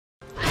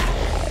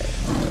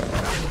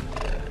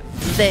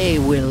they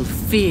will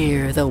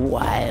fear the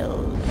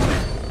wild.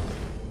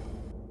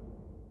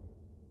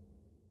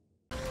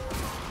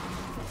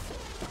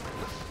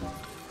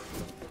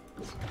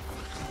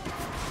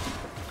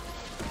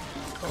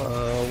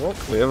 Well,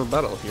 we have a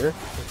battle here,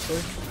 looks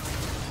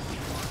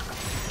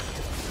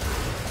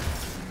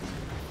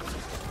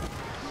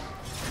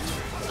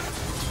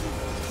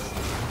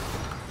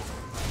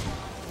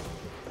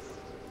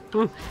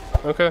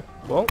like. Okay,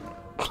 well,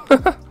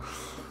 I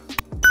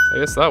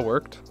guess that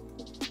worked.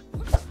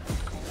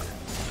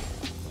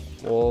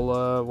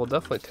 We'll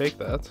definitely take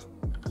that.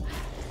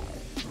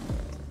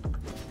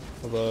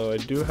 Although I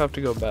do have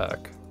to go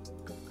back.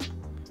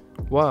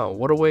 Wow,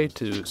 what a way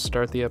to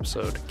start the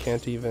episode.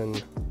 Can't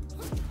even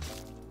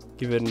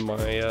give it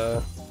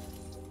my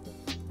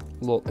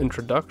little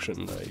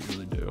introduction that I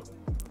usually do.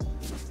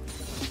 I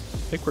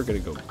think we're gonna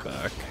go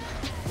back.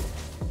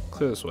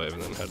 Clear this wave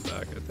and then head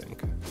back, I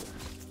think.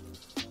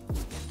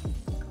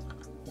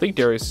 I think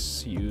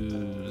Darius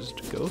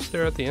used Ghost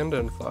there at the end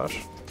and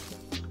Flash.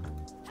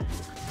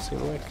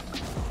 Seemed like.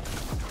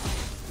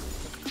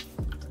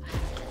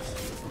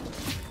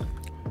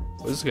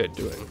 What is this guy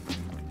doing?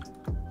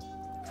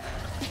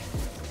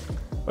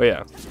 Oh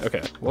yeah,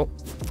 okay, well,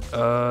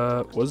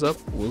 what's up?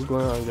 What's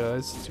going on,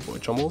 guys? It's your boy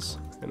Chumbles,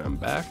 and I'm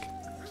back.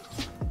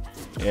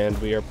 And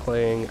we are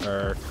playing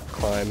our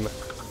climb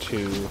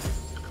to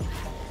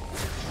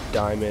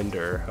Diamond,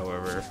 or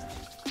however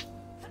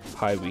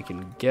high we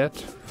can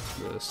get,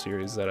 the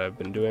series that I've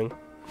been doing.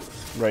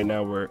 Right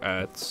now we're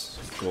at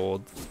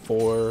Gold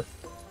 4.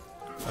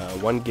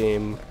 One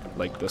game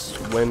like this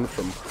win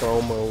from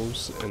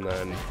promos, and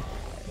then,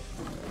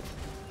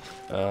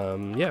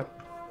 yeah.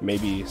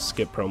 Maybe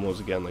skip promos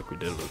again like we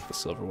did with the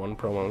Silver 1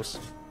 promos.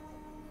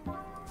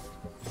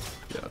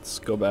 Yeah, let's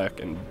go back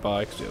and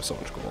buy because we have so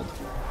much gold.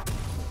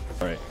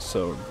 Alright,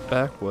 so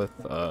back with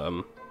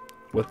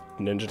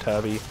Ninja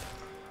Tabby.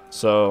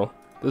 So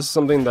this is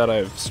something that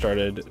I've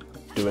started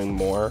doing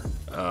more.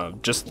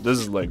 This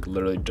is like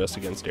literally just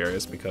against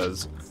Darius,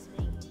 because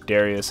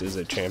Darius is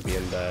a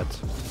champion that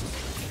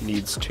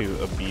needs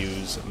to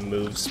abuse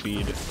move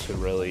speed to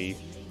really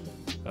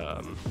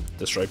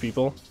destroy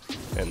people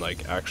and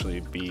like actually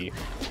be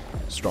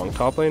strong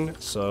top lane.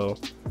 So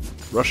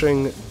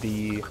rushing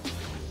the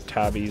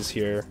tabbies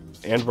here,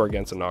 and we're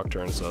against a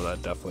Nocturne, so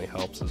that definitely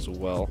helps as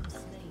well,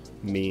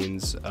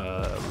 means it's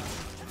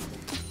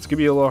gonna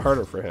be a little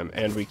harder for him,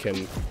 and we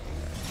can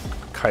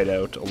kite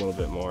out a little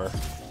bit more.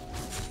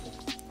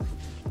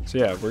 So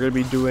yeah, we're gonna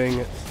be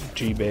doing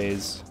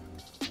GBAY's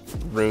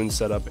rune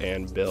setup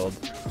and build,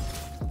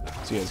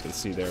 so you guys can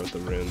see there with the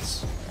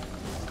runes.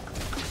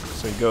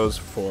 So he goes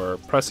for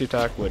Pressy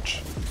Attack,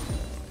 which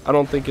I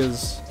don't think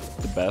is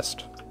the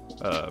best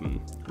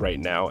right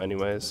now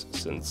anyways,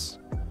 since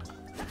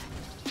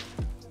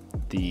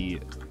the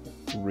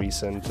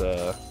recent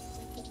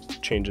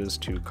changes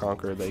to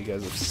Conquer that you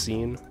guys have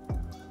seen.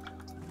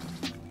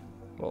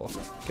 Well,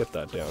 get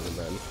that down and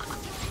then,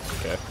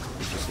 okay,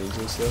 he just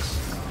loses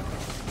this.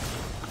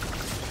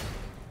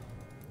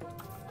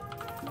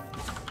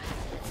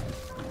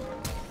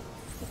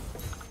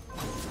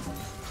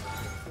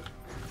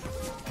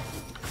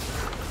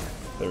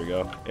 There we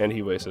go. And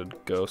he wasted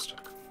Ghost.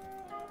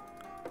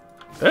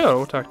 Yeah,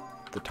 I'll attack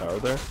the tower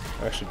there.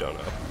 I actually don't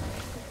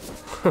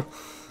know.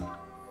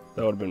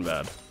 That would have been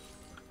bad.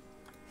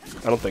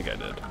 I don't think I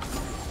did.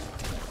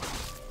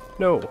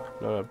 No,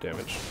 not enough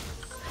damage.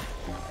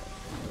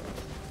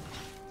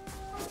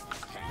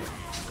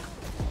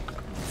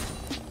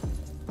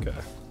 Okay,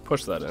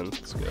 push that in.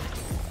 That's good.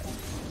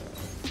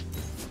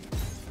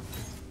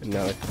 And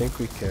now I think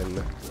we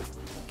can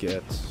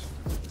get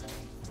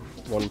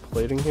one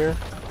plating here.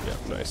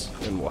 Yeah, nice.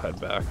 And we'll head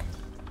back.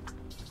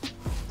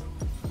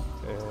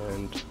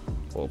 And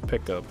we'll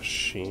pick up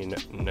Sheen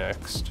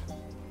next.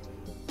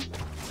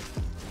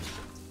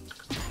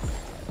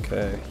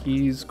 Okay,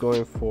 he's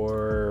going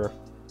for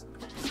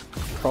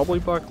probably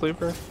Black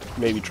Cleaver,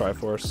 maybe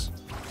Triforce.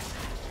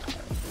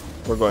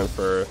 We're going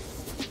for...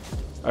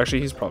 Actually,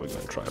 he's probably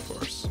going to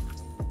Triforce.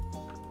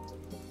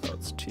 Oh,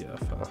 it's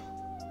TF, huh?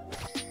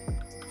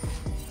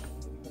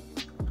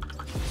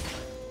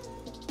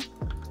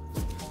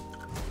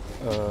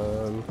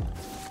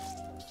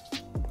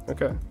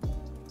 Okay.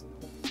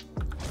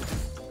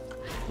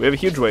 We have a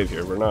huge wave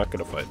here. We're not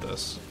gonna fight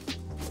this.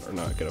 We're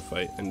not gonna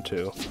fight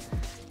into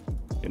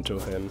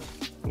him.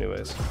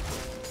 Anyways.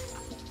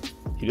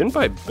 He didn't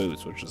buy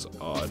boots, which is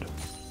odd.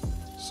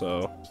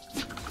 So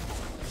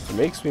it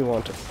makes me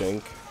want to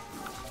think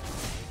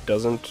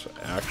doesn't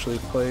actually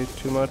play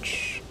too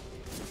much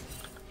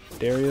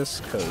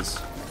Darius,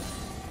 because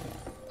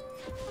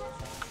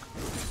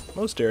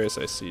most Darius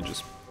I see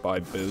just buy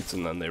boots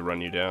and then they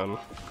run you down,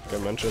 like I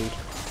mentioned,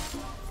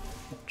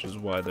 which is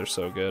why they're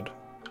so good.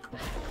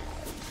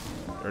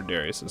 Or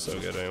Darius is so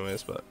good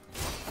anyways, but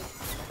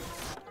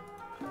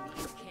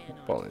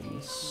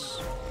Ballins.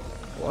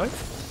 What?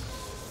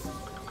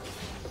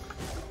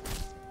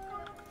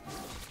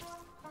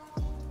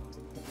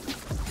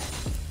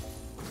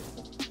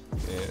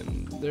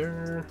 And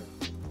there.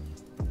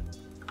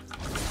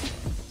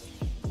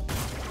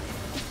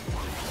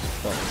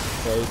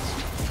 fight.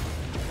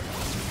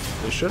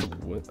 They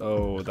should win.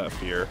 Oh, that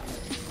fear.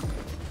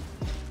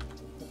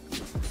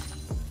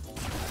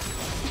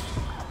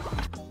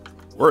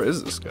 Where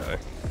is this guy?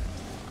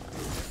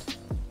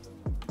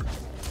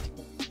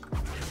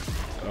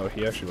 Oh,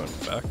 he actually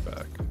went back.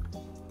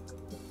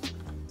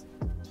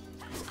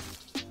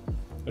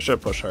 I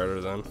should push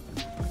harder then.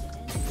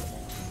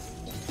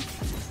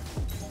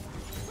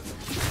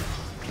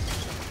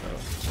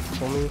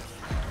 Oh,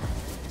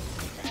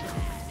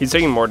 he's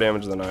taking more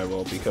damage than I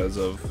will because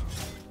of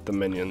the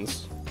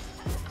minions.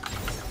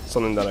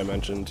 Something that I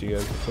mentioned to you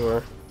guys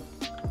before.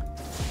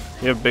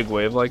 You have big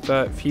wave like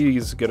that, if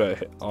he's gonna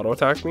auto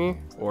attack me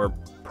or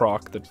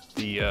proc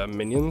the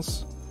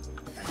minions,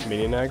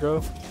 minion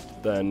aggro,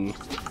 then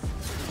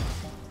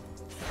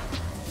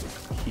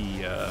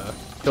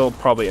he'll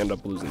probably end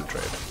up losing the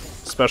trade,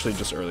 especially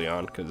just early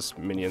on, because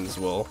minions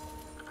will,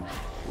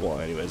 well,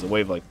 anyways, a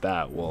wave like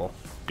that will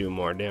do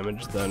more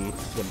damage than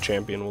what a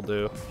champion will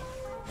do.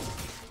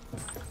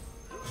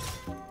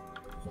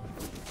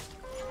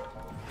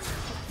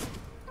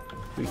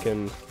 We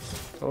can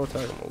auto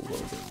attack him a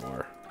little bit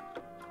more.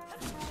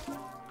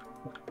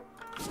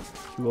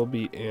 He will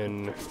be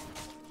in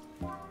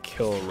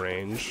kill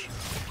range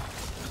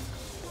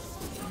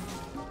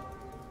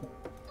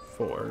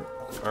for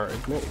our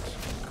ignite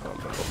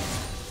combo.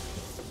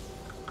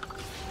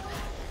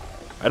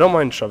 I don't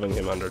mind shoving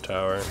him under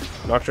tower.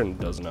 Nocturne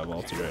doesn't have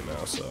ulti right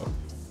now, so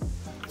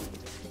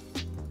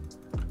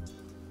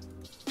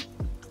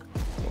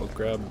we'll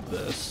grab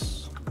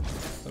this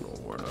and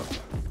we'll ward up.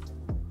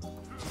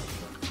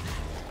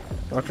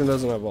 Nocturne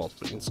doesn't have ult,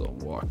 but he can still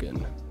walk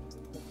in.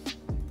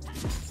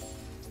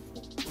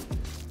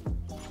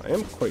 I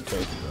am quite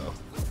tanky though.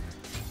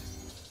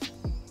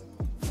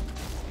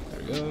 There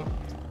we go.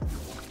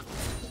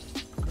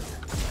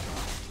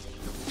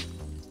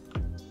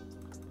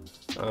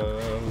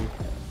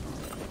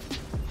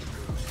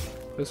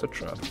 There's a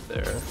trap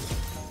there.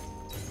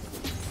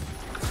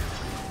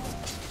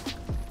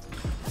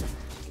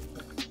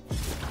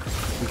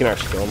 We can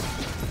actually kill him.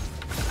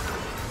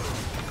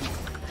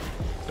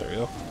 There we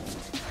go.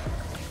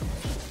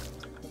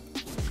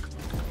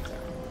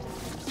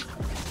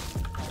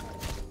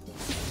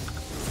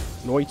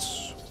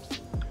 Nice.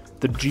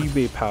 The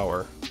GBAY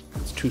power.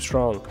 It's too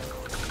strong.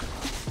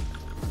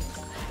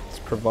 It's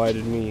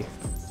provided me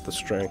the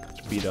strength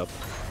to beat up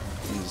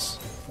these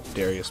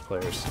Darius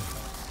players.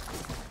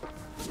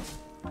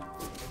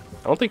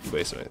 I don't think he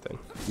wasted anything.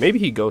 Maybe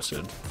he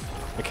ghosted.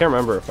 I can't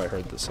remember if I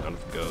heard the sound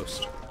of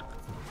ghost.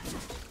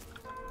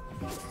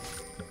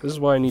 This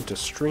is why I need to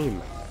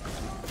stream.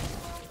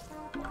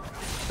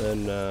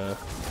 Then the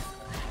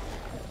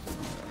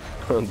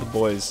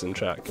boys in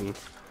chat can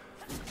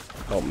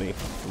help me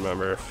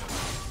remember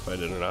if I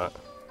did or not.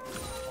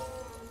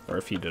 Or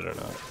if he did or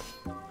not.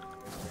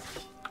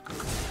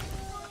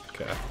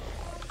 Okay.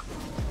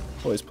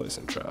 Always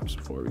placing traps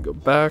before we go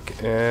back,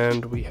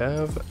 and we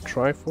have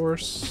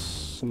Triforce.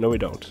 No, we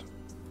don't.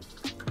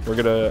 We're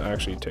gonna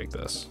actually take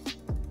this.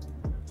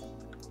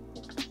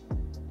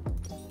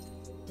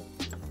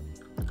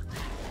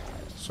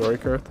 Sorry,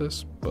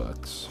 Karthus,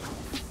 but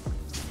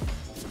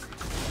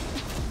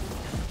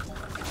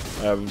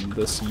I have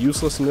this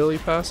useless Nidalee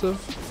passive.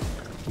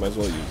 Might as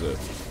well use it.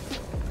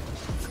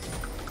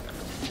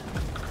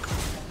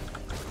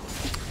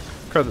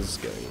 Karthus is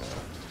getting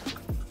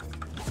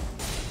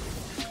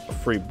a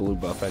free blue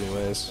buff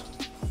anyways.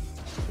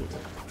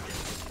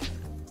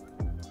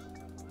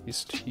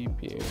 He's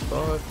TPing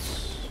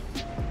bots.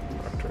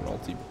 Nocturne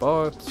ulti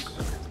bots.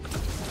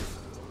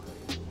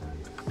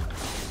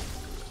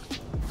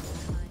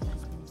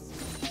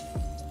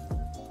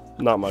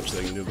 Not much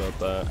they can do about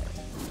that.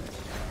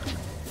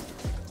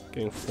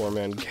 Getting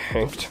 4-man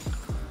ganked.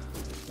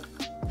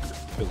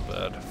 Feels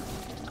bad.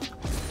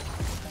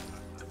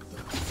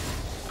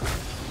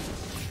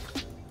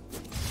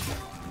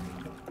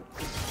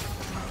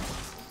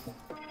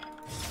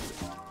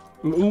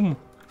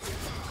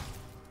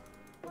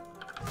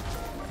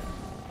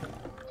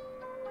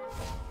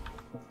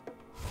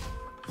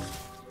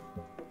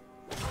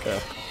 Okay,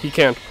 he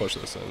can't push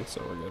this in,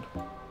 so we're good.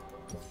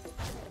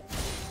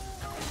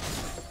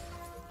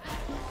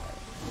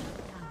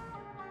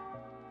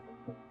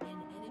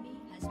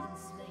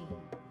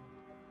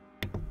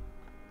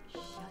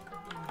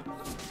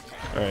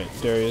 Alright,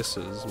 Darius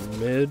is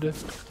mid,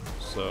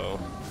 so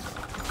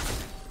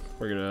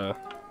we're gonna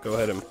go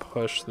ahead and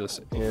push this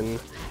in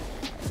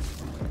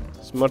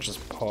as much as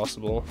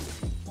possible.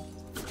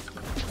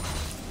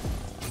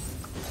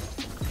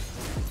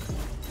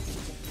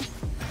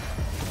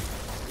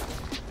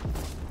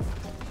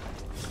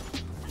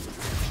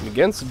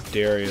 Against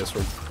Darius,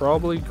 we're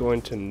probably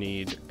going to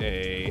need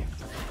a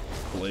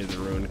Blade the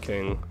Ruin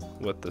King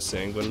with the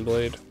Sanguine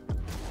Blade.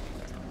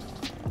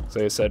 As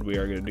I said, we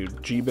are going to do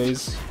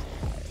GBAY's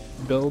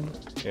build,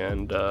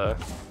 and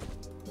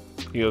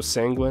he goes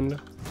Sanguine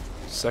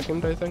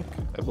second, I think,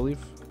 I believe,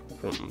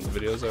 from the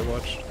videos I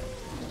watched.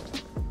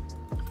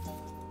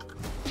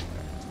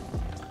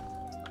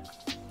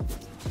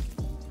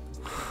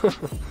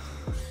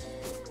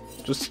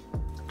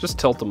 just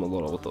tilt them a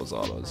little with those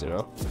autos, you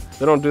know?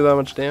 They don't do that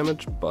much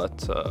damage,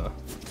 but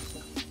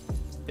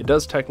it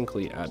does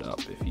technically add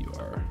up if you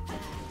are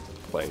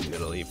playing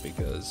Nidalee,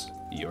 because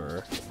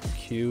your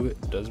Q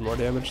does more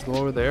damage the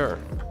lower they are.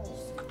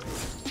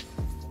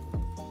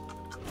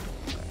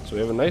 So we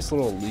have a nice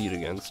little lead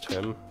against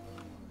him.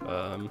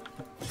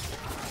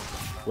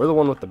 We're the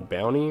one with the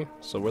bounty,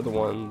 so we're the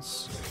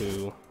ones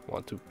who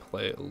want to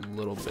play a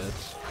little bit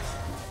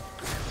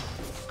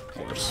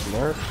more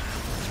smart.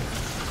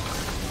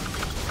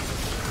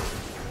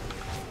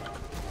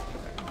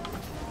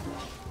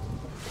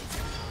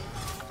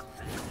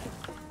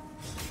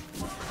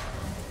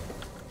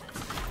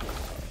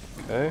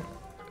 Okay,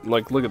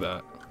 like look at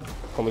that.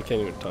 Homie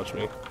can't even touch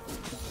me.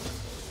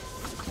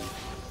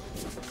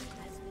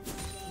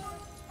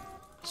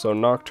 So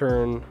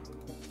Nocturne,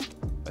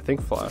 I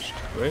think flashed,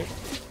 right?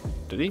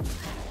 Did he?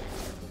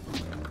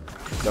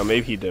 No,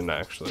 maybe he didn't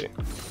actually.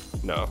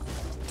 No.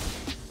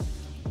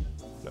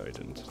 No, he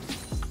didn't.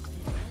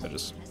 I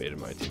just baited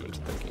my team into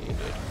thinking he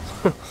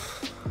did.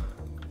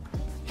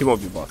 He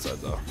won't be bot side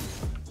though.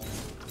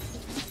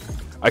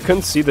 I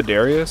couldn't see the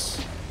Darius.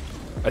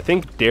 I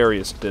think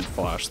Darius did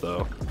flash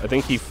though. I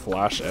think he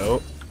flashed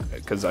out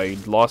because I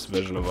lost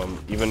vision of him.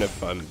 Even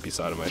if I'm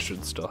beside him, I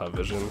should still have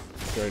vision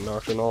during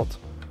Nocturne ult.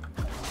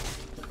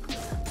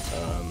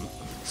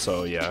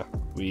 So yeah,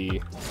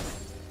 we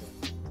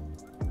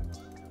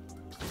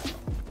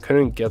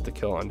couldn't get the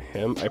kill on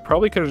him. I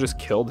probably could have just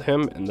killed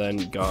him and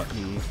then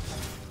gotten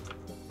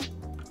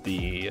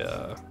the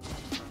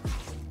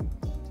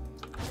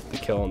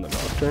kill on the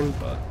Nocturne,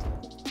 but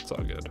it's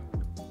all good.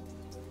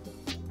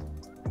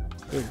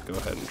 Go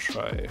ahead and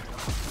try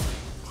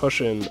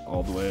pushing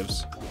all the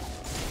waves.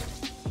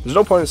 There's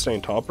no point in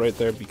staying top right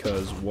there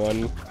because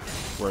 1,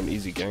 we're an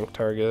easy gank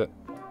target,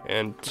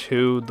 and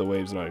 2, the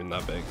wave's not even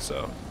that big,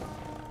 so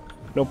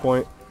no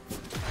point.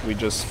 We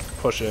just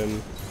push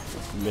in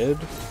mid,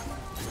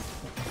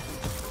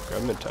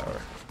 grab mid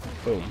tower,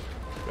 boom,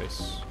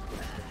 nice.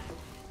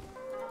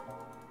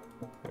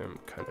 I'm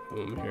kind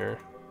of here.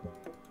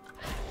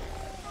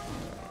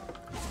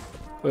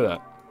 Look at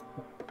that.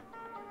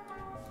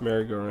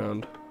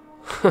 Merry-go-round.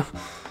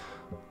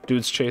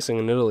 Dude's chasing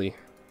a Nidalee.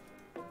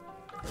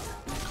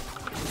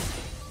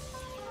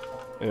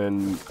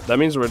 And that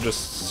means we're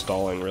just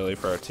stalling really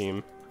for our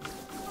team.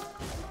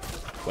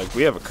 Like,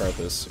 we have a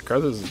Karthus.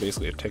 Karthus is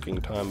basically a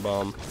ticking time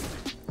bomb.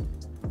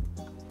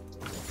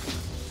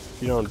 If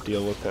you don't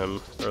deal with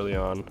him early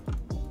on,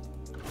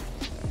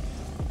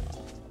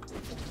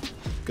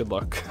 good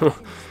luck.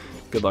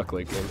 Good luck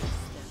late game.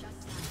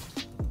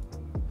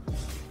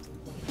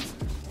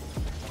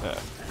 Yeah.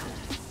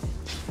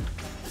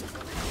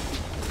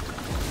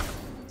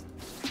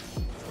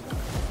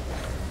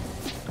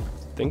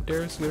 Think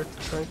Darius is gonna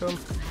try and come?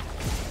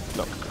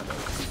 No.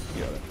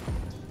 You got it.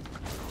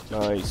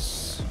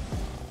 Nice.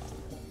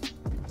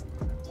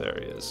 There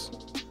he is.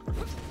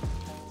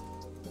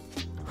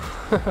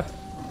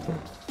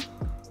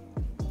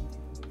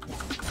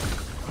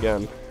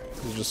 Again,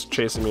 he's just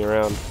chasing me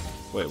around.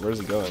 Wait, where's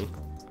he going?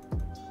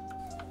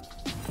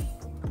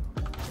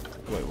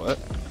 Wait, what?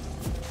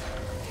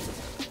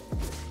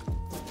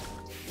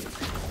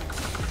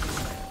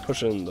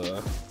 Pushing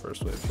the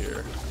first wave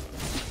here.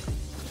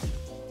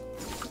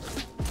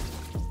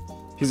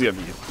 He's gonna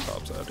be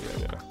top side again,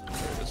 yeah.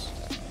 There it is.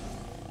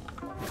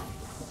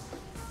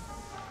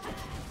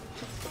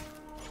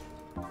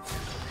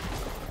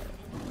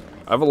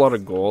 I have a lot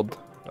of gold.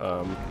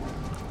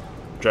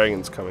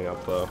 Dragon's coming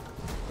up though.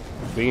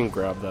 If we can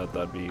grab that,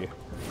 that'd be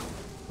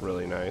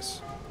really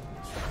nice.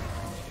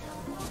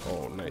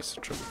 Oh, nice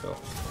triple kill.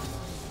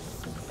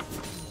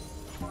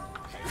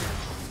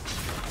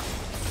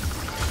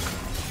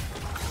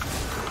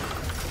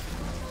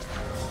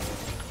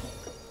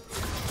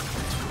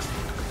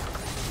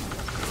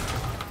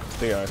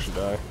 I think I actually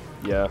die.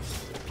 Yeah.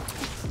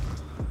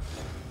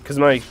 Because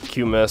my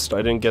Q missed.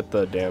 I didn't get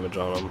the damage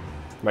on him.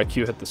 My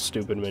Q hit the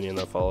stupid minion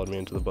that followed me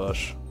into the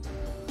bush.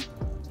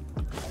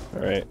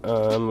 Alright,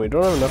 we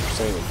don't have enough for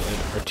Sailing Blade.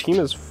 Our team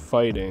is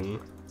fighting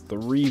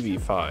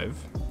 3v5.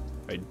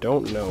 I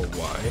don't know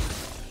why.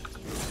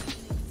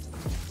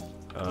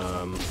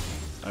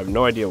 I have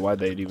no idea why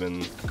they'd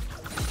even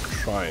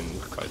try and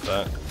fight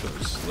that.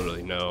 There's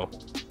literally no...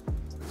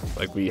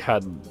 Like, we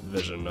had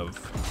vision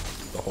of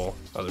the whole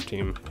other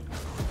team.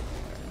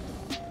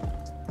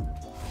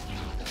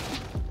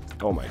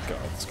 Oh my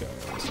god, this guy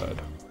on the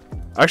side.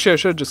 Actually, I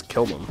should have just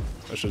killed him.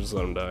 I should just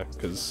let him die,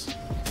 because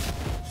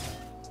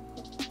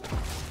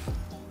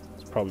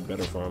it's probably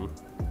better for him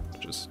to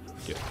just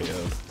get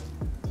KO'd.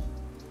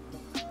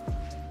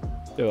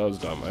 Yeah, that was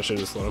dumb. I should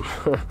have just let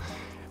him.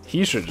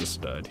 He should have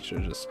just died. He should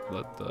have just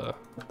let the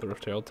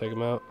Rift Herald take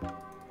him out.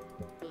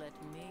 Let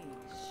me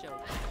show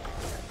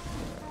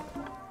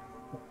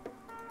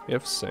We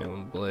have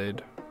Sailing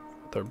Blade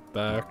with our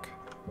back.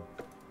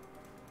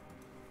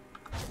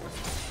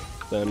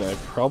 Then I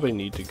probably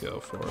need to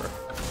go for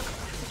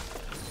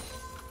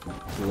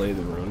Delay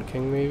the Rune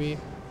King, maybe?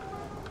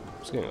 I'm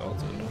just getting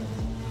ulted.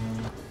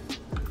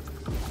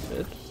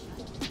 Mid?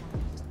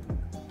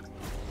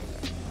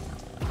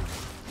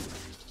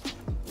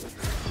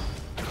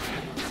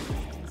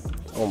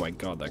 Oh my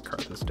god, that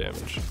card has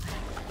damage.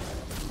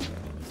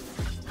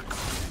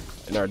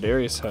 And our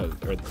Darius has,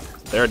 or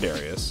their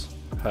Darius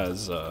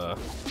has,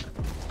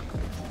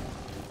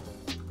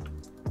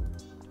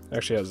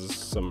 actually has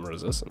some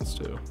resistance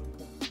too.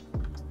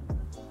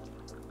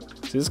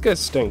 See, this guy's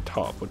staying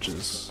top, which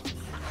is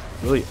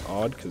really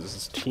odd because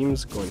his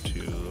team's going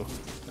to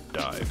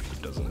die if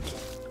he doesn't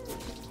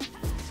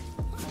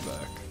go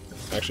back.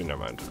 Actually,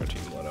 never mind. Our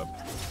team let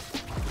up.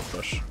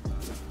 Push.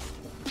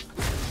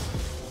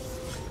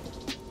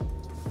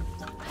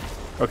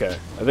 Okay,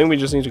 I think we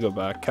just need to go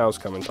back. Cow's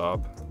coming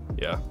top.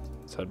 Yeah,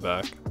 let's head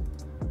back.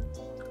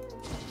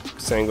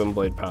 Sanguine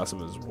Blade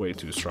passive is way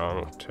too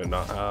strong to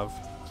not have.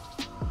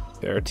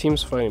 Okay, our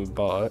team's fighting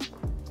bot,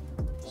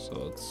 so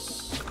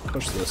let's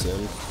push this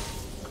in.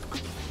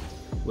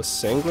 With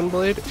Sanguine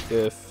Blade,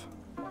 if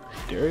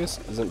Darius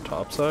isn't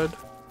topside,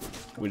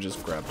 we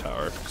just grab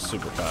tower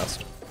super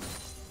fast.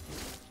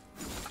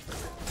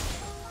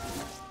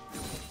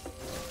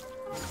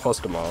 Plus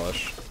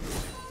demolish.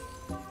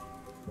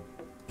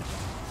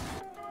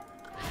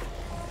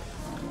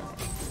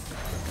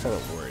 Kind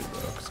of worried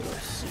though, because I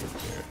don't see him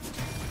here.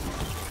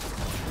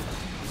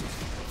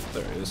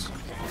 There he is.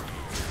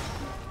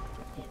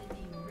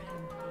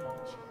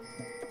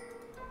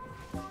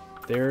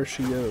 There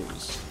she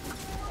goes.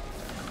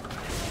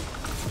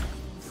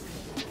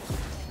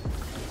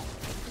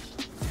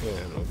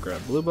 And we'll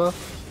grab blue buff.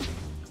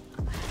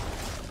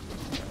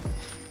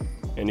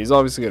 And he's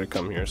obviously gonna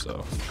come here,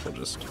 so we'll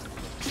just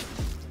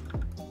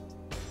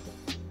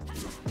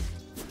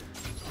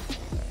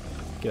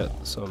get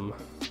some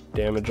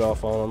damage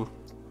off on him.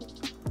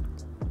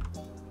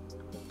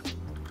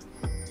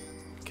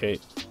 Okay,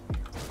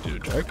 do a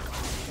check.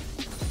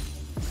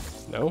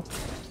 No?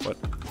 What?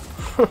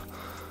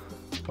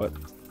 What?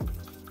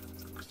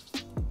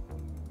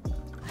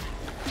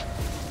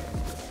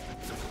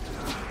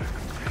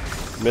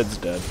 Mid's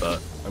dead,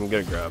 but I'm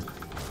gonna grab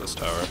this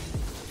tower.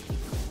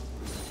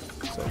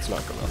 So it's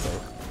not for nothing,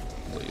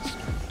 at least.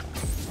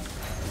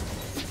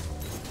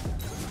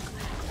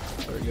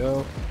 There we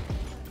go.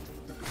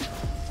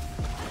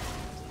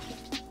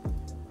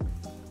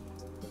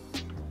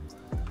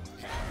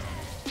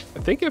 I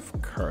think if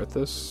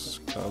Karthus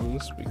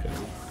comes, we can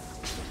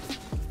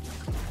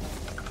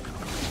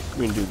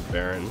do the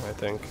Baron, I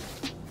think.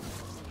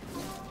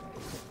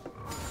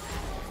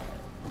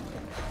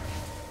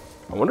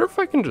 I wonder if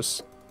I can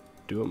just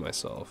do it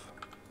myself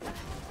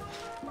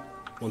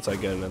once I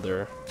get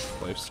another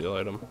lifesteal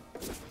item.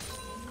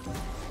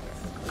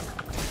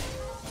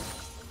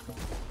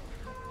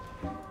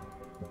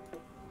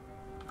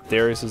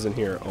 Darius is in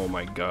here. Oh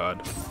my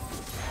god.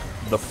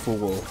 The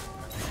fool.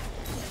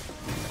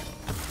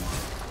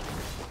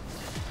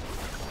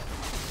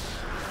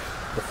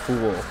 The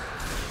fool.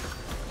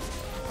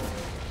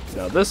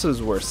 Now this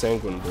is where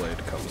Sanguine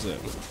Blade comes in.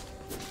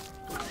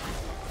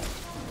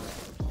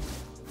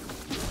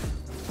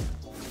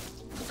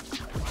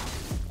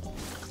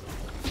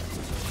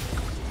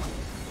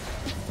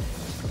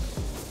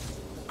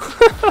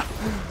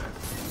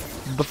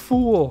 The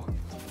fool.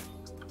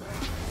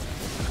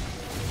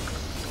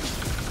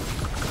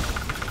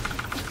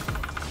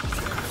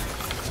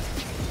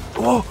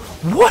 Oh,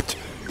 what?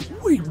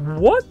 Wait,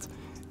 what?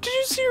 Did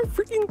you see your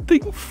freaking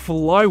thing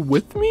fly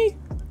with me?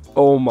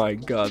 Oh my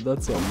god,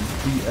 that's some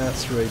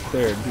BS right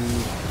there,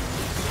 dude.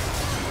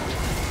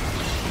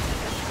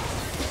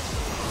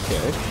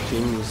 Okay,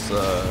 team's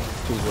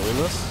winning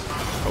this.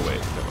 Oh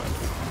wait, never mind.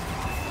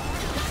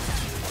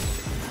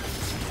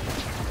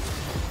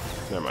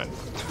 Never mind.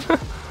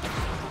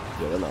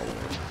 Yeah, they're not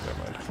winning. Never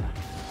mind.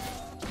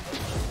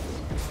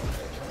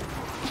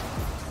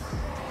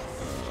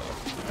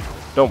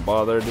 Don't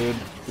bother, dude.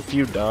 If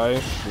you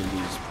die, we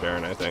lose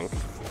Baron, I think.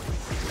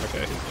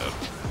 Okay, he's dead.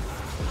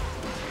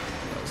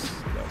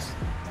 That's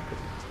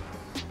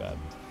pretty bad.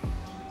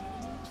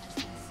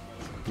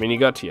 I mean, you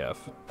got TF.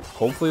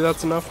 Hopefully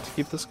that's enough to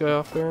keep this guy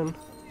off Baron.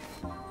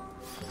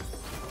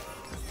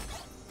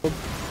 Let's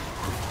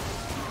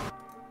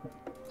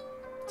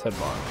head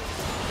bot.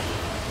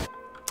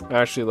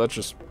 Actually, let's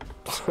just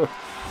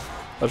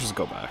let's just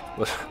go back.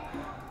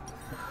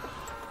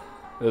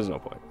 There's no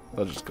point.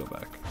 Let's just go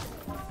back.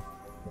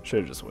 Should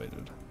have just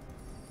waited.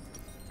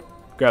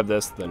 Grab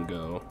this, then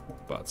go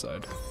bot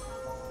side.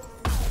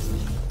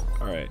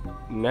 Alright,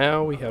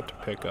 now we have to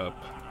pick up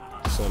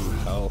some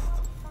health.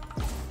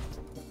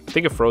 I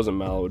think a Frozen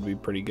Mallow would be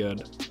pretty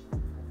good.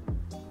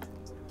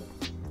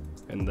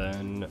 And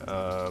then,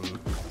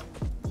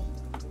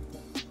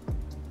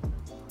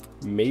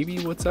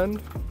 maybe Wit's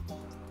End?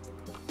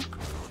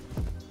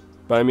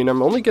 But I mean,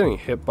 I'm only getting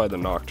hit by the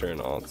Nocturne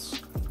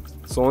ults.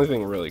 It's the only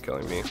thing really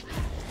killing me.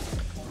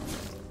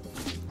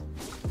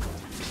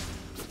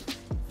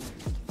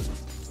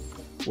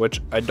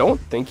 Which I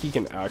don't think he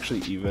can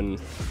actually even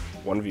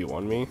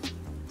 1v1 me.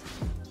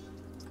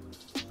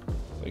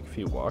 Like if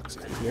he walks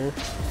in here.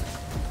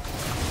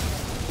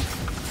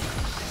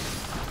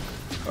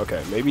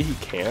 Okay, maybe he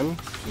can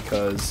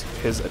because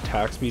his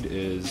attack speed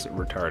is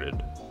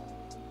retarded.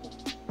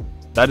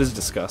 That is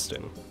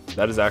disgusting.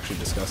 That is actually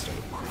disgusting.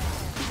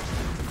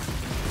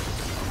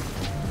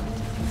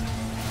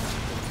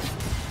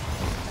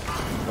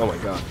 Oh my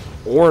god.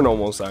 Ornn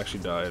almost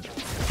actually died.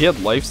 If he had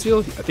lifesteal,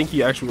 I think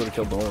he actually would have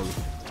killed Ornn.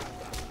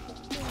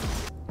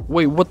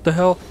 Wait, what the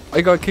hell? I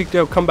got kicked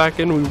out. Come back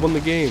in. We won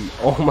the game.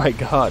 Oh my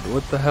god.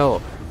 What the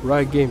hell?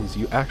 Riot Games,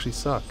 you actually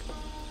suck.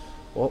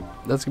 Well,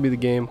 that's gonna be the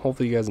game.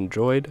 Hopefully you guys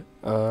enjoyed.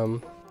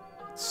 Let's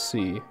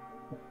see.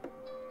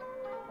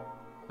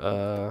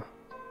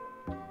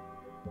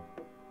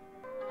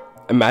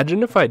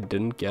 Imagine if I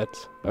didn't get...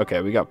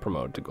 Okay, we got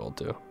promoted to gold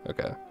too.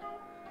 Okay.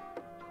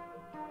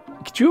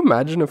 Could you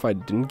imagine if I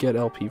didn't get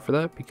LP for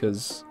that?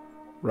 Because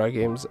Riot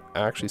Games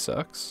actually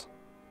sucks.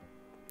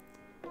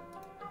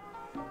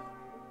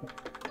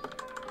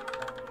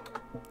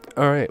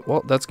 Alright,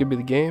 well, that's gonna be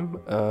the game.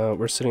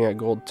 We're sitting at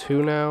gold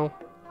 2 now.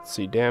 Let's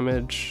see,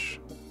 damage.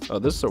 Oh,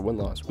 this is our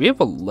win-loss. We have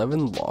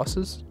 11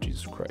 losses?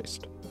 Jesus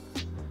Christ.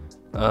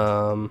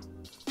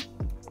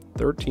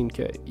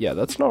 13k. Yeah,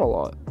 that's not a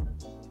lot.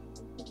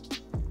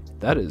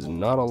 That is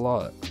not a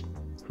lot.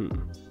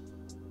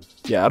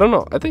 Yeah, I don't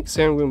know. I think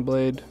Sanguine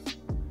Blade...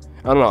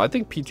 I don't know. I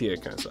think PTA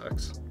kind of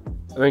sucks.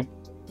 I think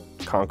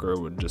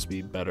Conqueror would just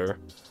be better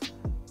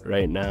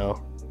right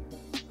now.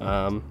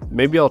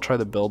 Maybe I'll try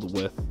the build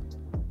with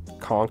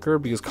Conqueror,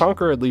 because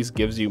Conqueror at least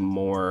gives you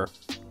more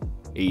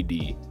AD.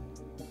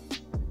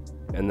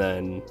 And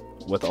then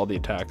with all the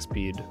attack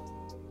speed,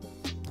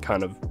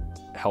 kind of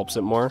helps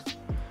it more.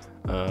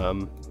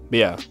 But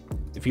yeah,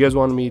 if you guys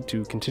wanted me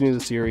to continue the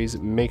series,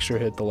 make sure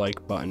to hit the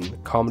like button,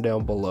 comment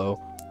down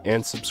below,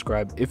 and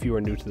subscribe if you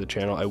are new to the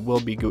channel. I will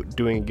be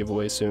doing a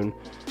giveaway soon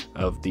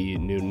of the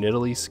new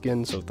Nidalee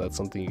skin, so if that's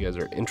something you guys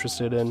are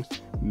interested in,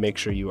 make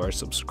sure you are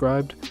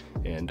subscribed,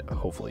 and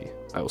hopefully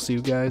I will see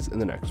you guys in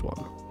the next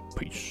one.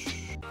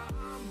 Peace.